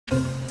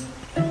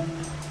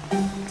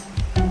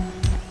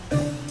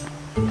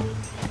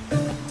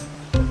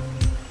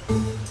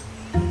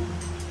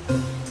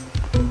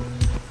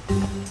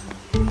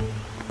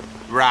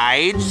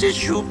ride the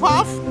shoe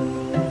puff?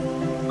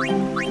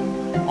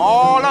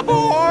 All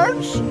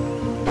aboard!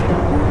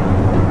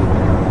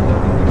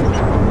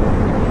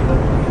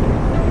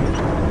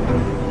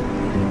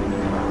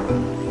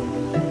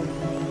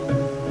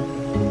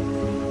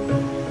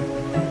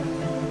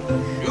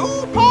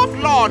 Shoe puff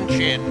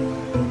launching.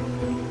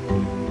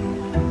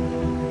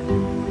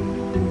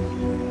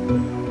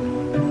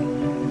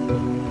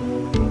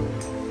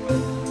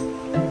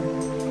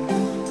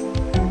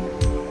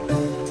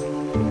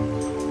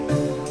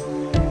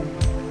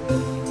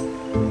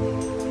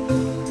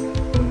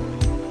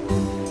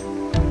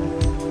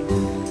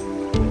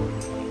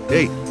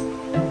 Hey.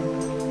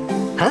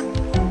 Huh?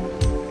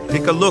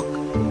 Take a look.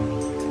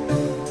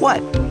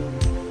 What?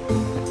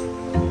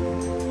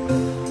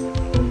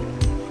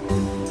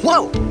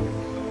 Whoa!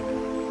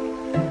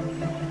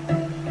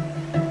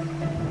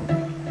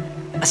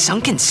 A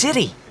sunken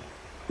city.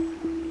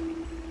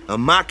 A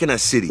Machina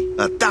city,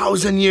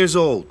 1,000 years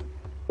old.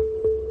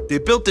 They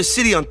built the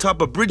city on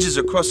top of bridges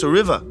across a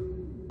river.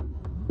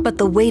 But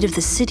the weight of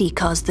the city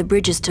caused the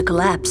bridges to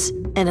collapse,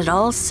 and it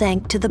all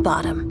sank to the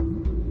bottom.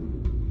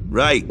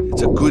 Right,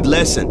 it's a good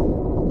lesson.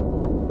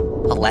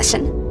 A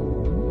lesson?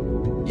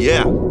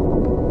 Yeah.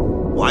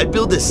 Why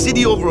build a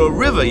city over a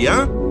river,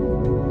 yeah?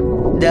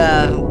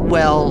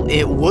 Well,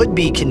 it would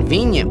be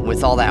convenient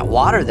with all that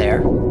water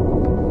there.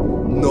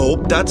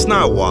 Nope, that's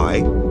not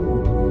why.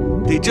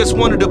 They just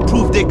wanted to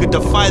prove they could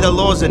defy the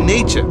laws of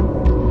nature.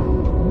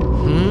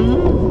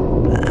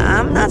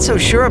 I'm not so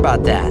sure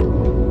about that.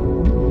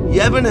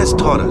 Yevon has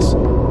taught us.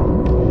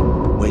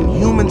 When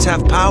humans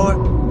have power,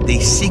 they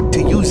seek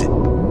to use it.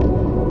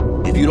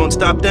 If you don't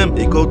stop them,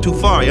 they go too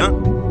far, yeah?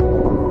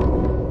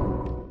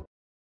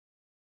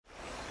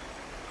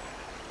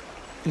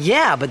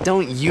 Yeah, but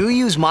don't you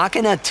use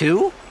Machina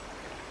too?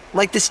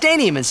 Like the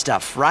stadium and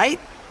stuff, right?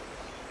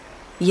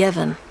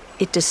 Yevon,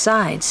 it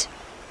decides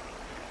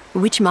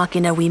which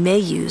Machina we may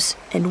use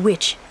and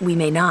which we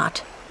may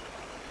not.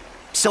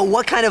 So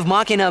what kind of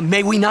Machina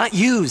may we not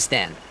use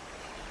then?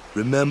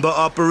 Remember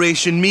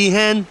Operation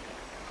Mihen?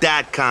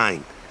 That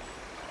kind.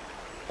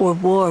 Or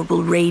war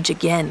will rage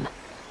again.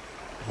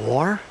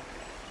 War?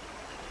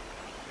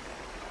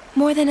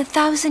 More than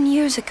 1,000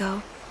 years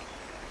ago,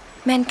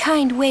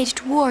 mankind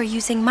waged war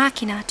using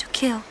Machina to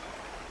kill.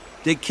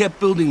 They kept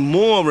building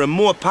more and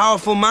more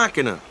powerful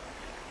Machina.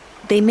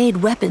 They made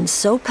weapons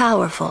so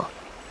powerful,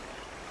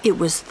 it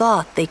was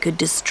thought they could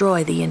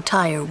destroy the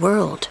entire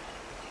world.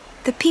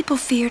 The people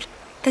feared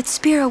that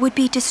Spira would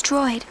be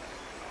destroyed.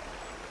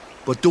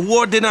 But the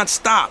war did not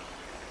stop.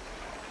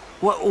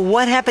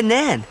 What happened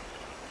then?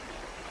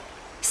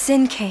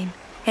 Sin came,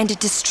 and it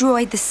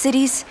destroyed the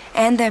cities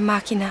and their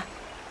Machina.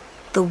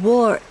 The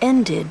war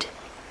ended,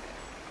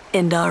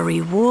 and our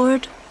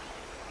reward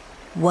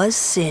was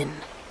sin.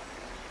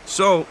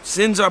 So,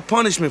 sin's our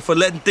punishment for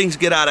letting things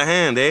get out of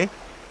hand, eh?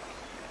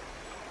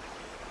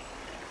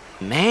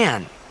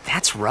 Man,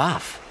 that's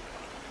rough.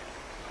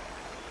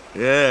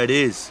 Yeah, it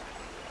is.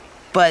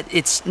 But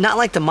it's not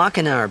like the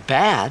Machina are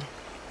bad.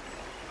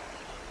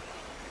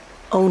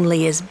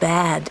 Only as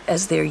bad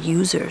as their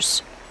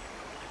users.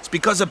 It's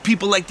because of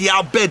people like the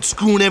Albhed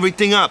screwing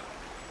everything up.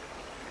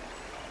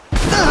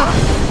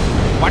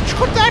 What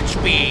could that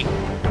be?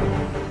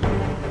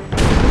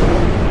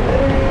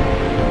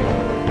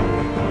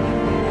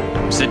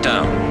 Sit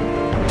down.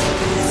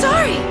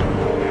 Sorry!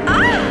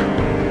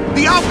 Ah!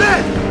 The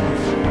Albhed!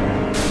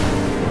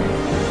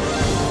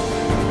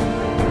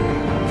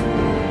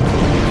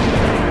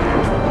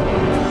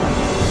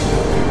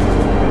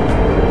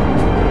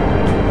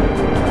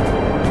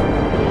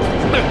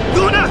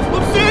 Luna,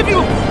 we'll save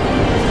you!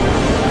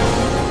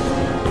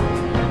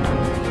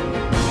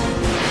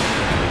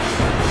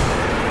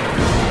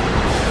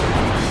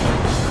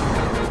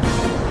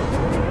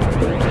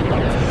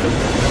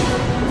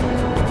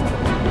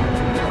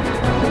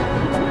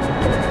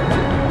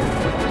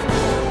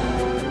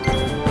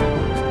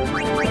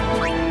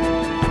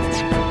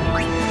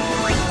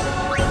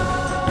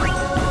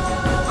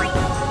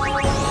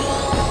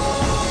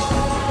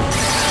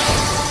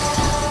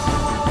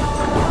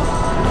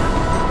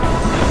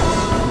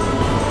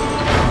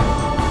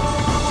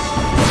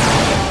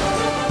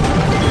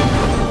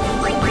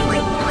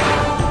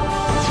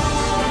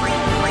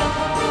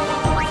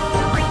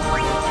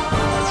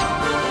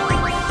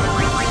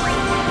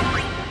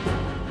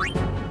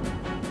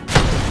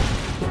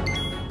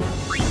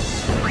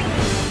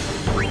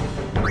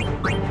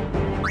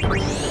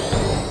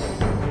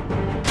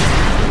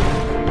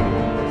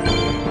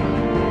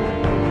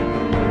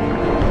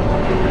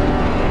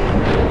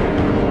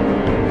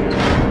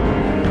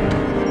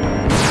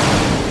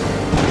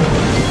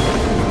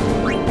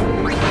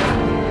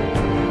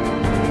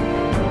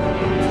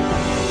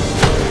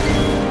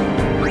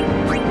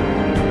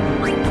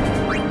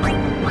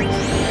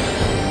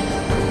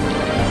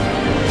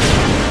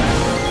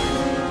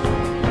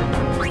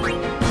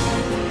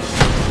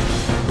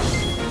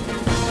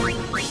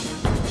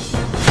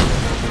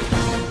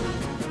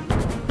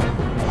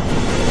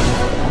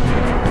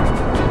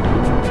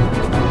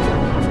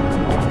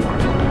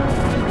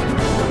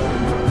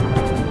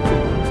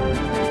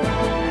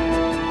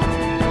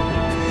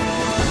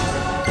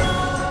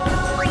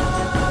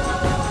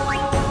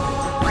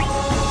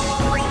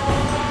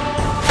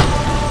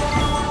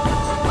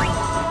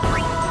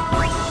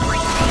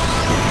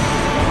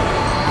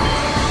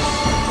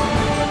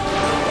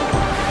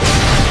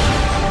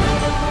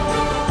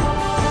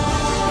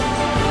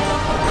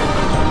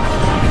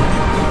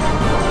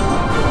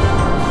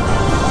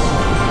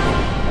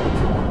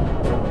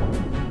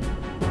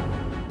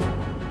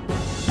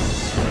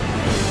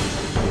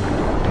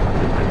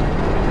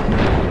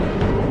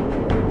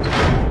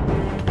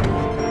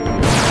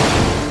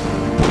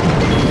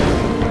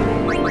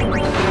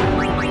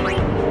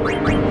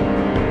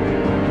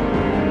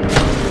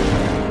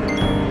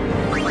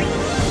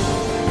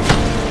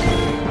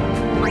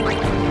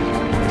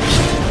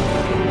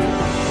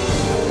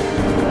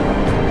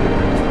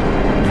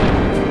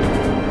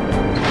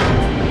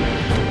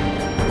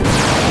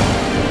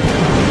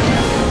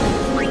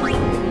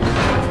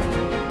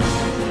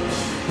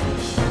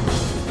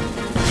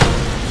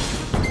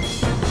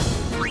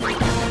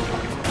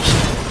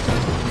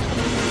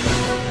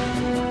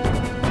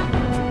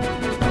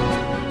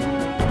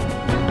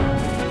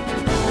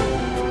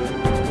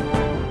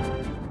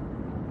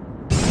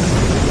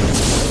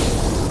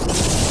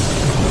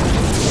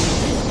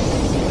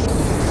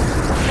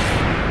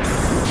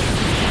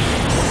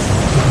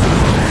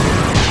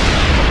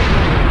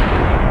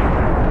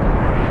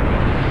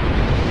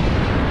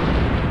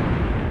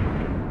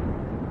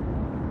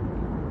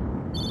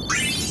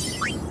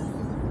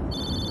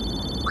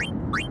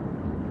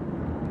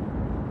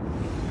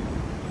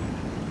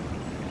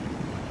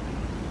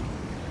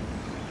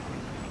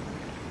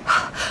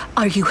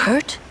 Are you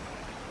hurt?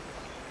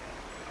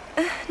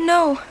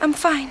 No, I'm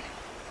fine.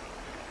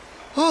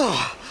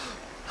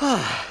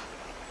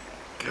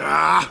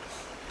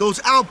 Those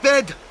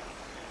Albhed.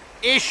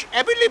 Is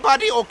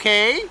everybody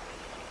okay?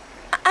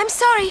 I'm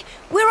sorry.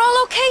 We're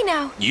all okay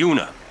now.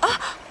 Yuna.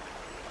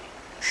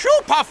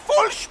 Super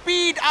full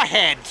speed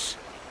ahead.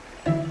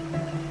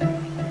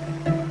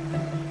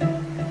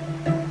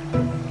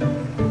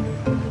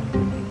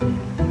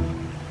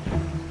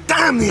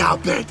 Damn the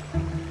Albhed!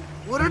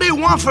 What do they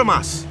want from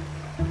us?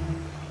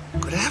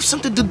 Could it have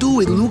something to do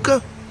with Luca?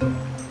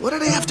 What are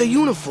they after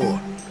Yuna for?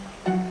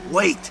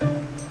 Wait,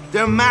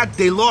 they're mad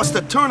they lost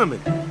the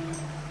tournament.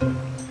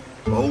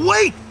 Oh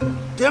wait,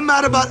 they're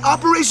mad about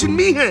Operation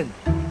Mihen.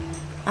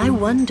 I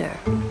wonder.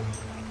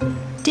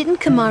 Didn't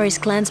Kamari's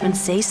clansmen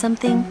say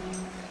something?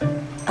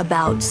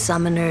 About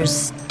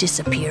summoners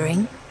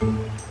disappearing?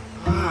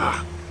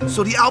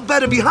 So the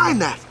Albhed are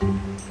behind that.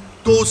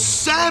 Those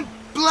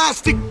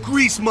sand-blasted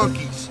grease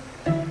monkeys.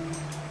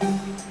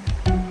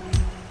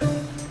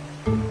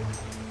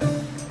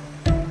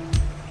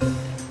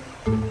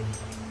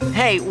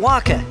 Hey,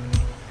 Waka.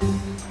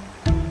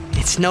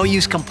 It's no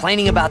use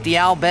complaining about the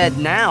Albhed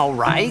now,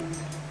 right?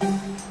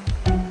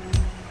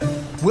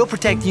 We'll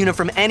protect Yuna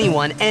from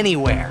anyone,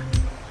 anywhere.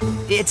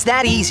 It's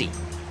that easy.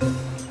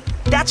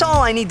 That's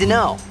all I need to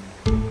know.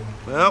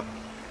 Well,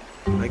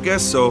 I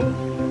guess so.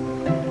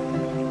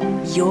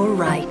 You're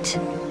right.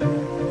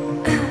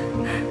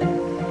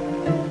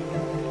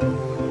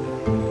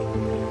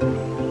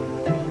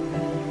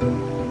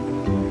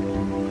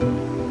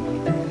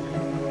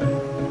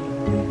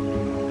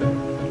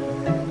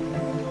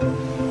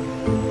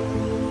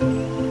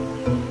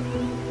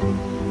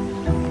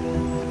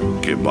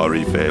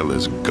 Kimari fail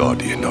as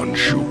guardian on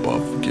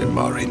Shupov.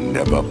 Kimari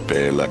never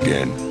fail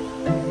again.